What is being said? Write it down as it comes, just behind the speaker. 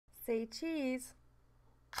Say cheese.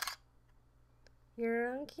 You're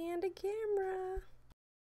on candid camera.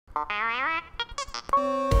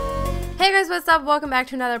 Hey guys, what's up? Welcome back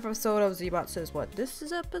to another episode of zBot Says What. This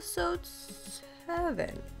is episode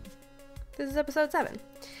 7.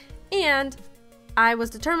 And I was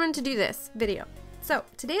determined to do this video. So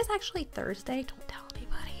today is actually Thursday. Don't tell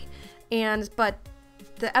anybody. But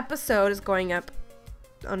the episode is going up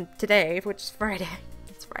on today, which is Friday.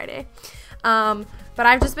 It's Friday. But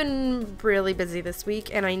I've just been really busy this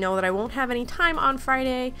week, and I know that I won't have any time on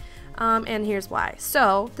Friday, and here's why.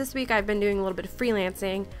 So this week I've been doing a little bit of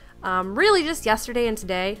freelancing, really just yesterday and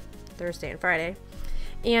today, Thursday and Friday,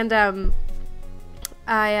 and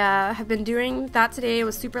I have been doing that today. It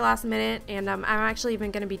was super last minute, and I'm actually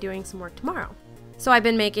even going to be doing some work tomorrow. So I've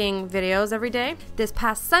been making videos every day. This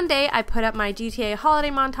past Sunday, I put up my GTA holiday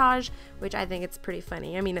montage, which I think it's pretty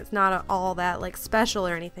funny. I mean, it's not all that like special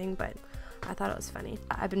or anything, but I thought it was funny.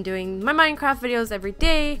 I've been doing my Minecraft videos every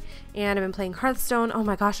day, and I've been playing Hearthstone. Oh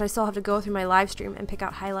my gosh, I still have to go through my live stream and pick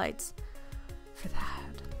out highlights for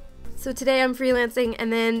that. So today I'm freelancing,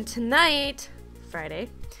 and then tonight, Friday,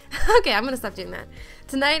 okay, I'm gonna stop doing that.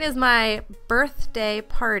 Tonight is my birthday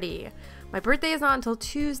party. My birthday is not until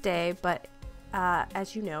Tuesday, but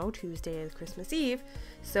as you know, Tuesday is Christmas Eve,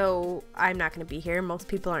 so I'm not going to be here. Most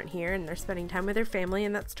people aren't here, and they're spending time with their family,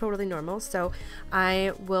 and that's totally normal. So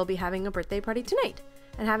I will be having a birthday party tonight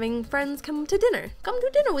and having friends come to dinner. Come to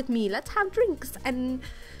dinner with me. Let's have drinks and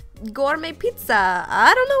gourmet pizza.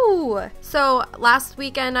 I don't know. So last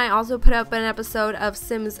weekend I also put up an episode of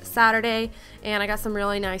Sims Saturday, and I got some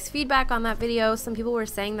really nice feedback on that video. Some people were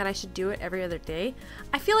saying that I should do it every other day.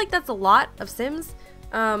 I feel like that's a lot of Sims,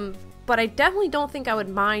 but I definitely don't think I would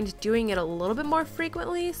mind doing it a little bit more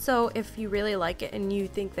frequently. So if you really like it and you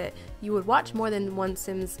think that you would watch more than one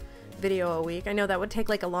Sims video a week, I know that would take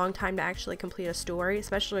like a long time to actually complete a story,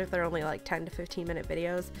 especially if they're only like 10 to 15 minute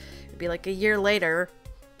videos. It'd be like a year later,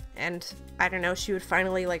 and I don't know, she would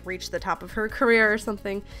finally like reach the top of her career or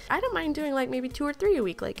something. I don't mind doing like maybe 2 or 3 a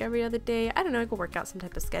week, like every other day. I don't know, I could work out some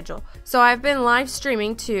type of schedule. So I've been live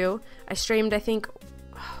streaming too. I streamed, I think,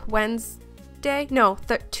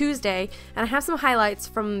 Tuesday, and I have some highlights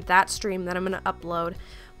from that stream that I'm gonna upload,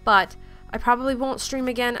 but I probably won't stream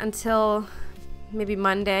again until maybe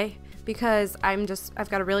Monday, because I've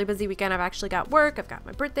got a really busy weekend. I've actually got work, I've got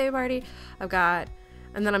my birthday party, and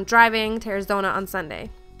then I'm driving to Arizona on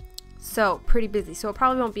Sunday, so pretty busy. So it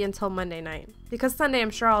probably won't be until Monday night, because Sunday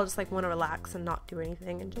I'm sure I'll just like want to relax and not do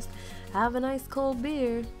anything and just have a nice cold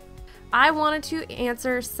beer. I wanted to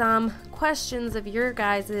answer some questions of your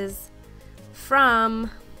guys's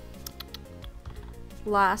from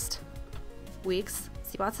last week's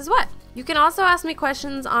zBot Says What. You can also ask me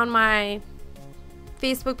questions on my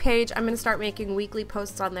Facebook page. I'm going to start making weekly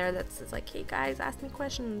posts on there that says like, hey guys, ask me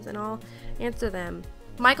questions and I'll answer them.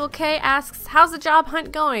 Michael K asks, how's the job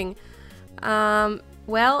hunt going?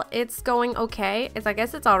 Well, it's going okay. I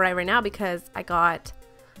guess it's alright right now because I got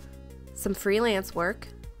some freelance work,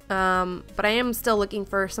 but I am still looking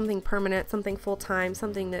for something permanent, something full-time,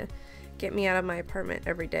 something to get me out of my apartment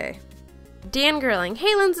every day. Dan Girling,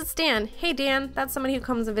 hey Linz, it's Dan. Hey Dan, that's somebody who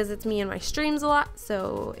comes and visits me in my streams a lot,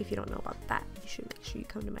 so if you don't know about that, you should make sure you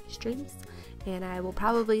come to my streams, and I will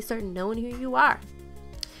probably start knowing who you are.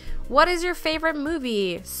 What is your favorite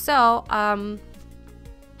movie? So, I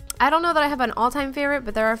don't know that I have an all-time favorite,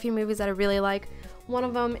 but there are a few movies that I really like. One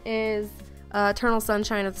of them is Eternal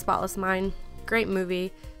Sunshine of the Spotless Mind. Great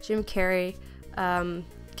movie. Jim Carrey,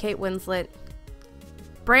 Kate Winslet.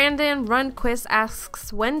 Brandon Runquist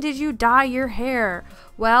asks, when did you dye your hair?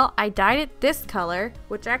 Well, I dyed it this color,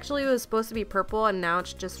 which actually was supposed to be purple, and now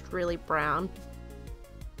it's just really brown.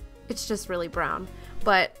 It's just really brown.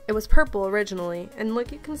 But it was purple originally, and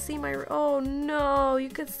look, you can see my, oh no, you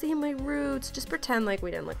can see my roots. Just pretend like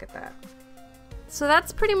we didn't look at that. So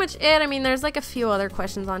that's pretty much it. I mean, there's like a few other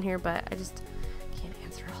questions on here, but I just can't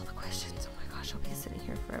answer all the questions. Oh my gosh, I'll be sitting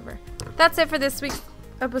here forever. That's it for this week's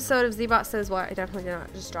episode of zBot Says What. I definitely did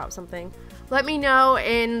not just drop something. Let me know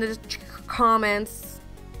in the comments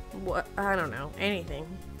what, I don't know, anything.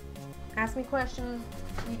 Ask me questions.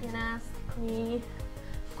 You can ask me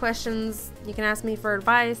questions. You can ask me for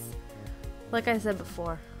advice. Like I said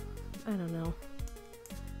before, I don't know.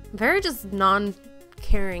 I'm very just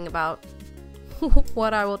non-caring about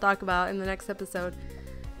what I will talk about in the next episode.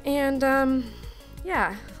 And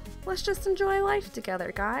yeah, let's just enjoy life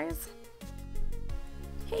together, guys.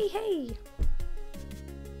 Hey, hey.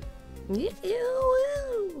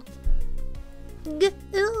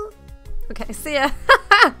 Okay, see ya.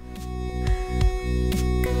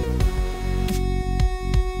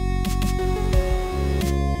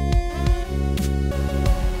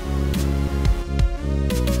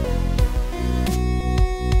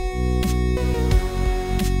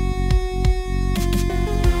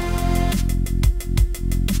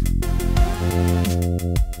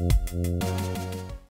 Bye.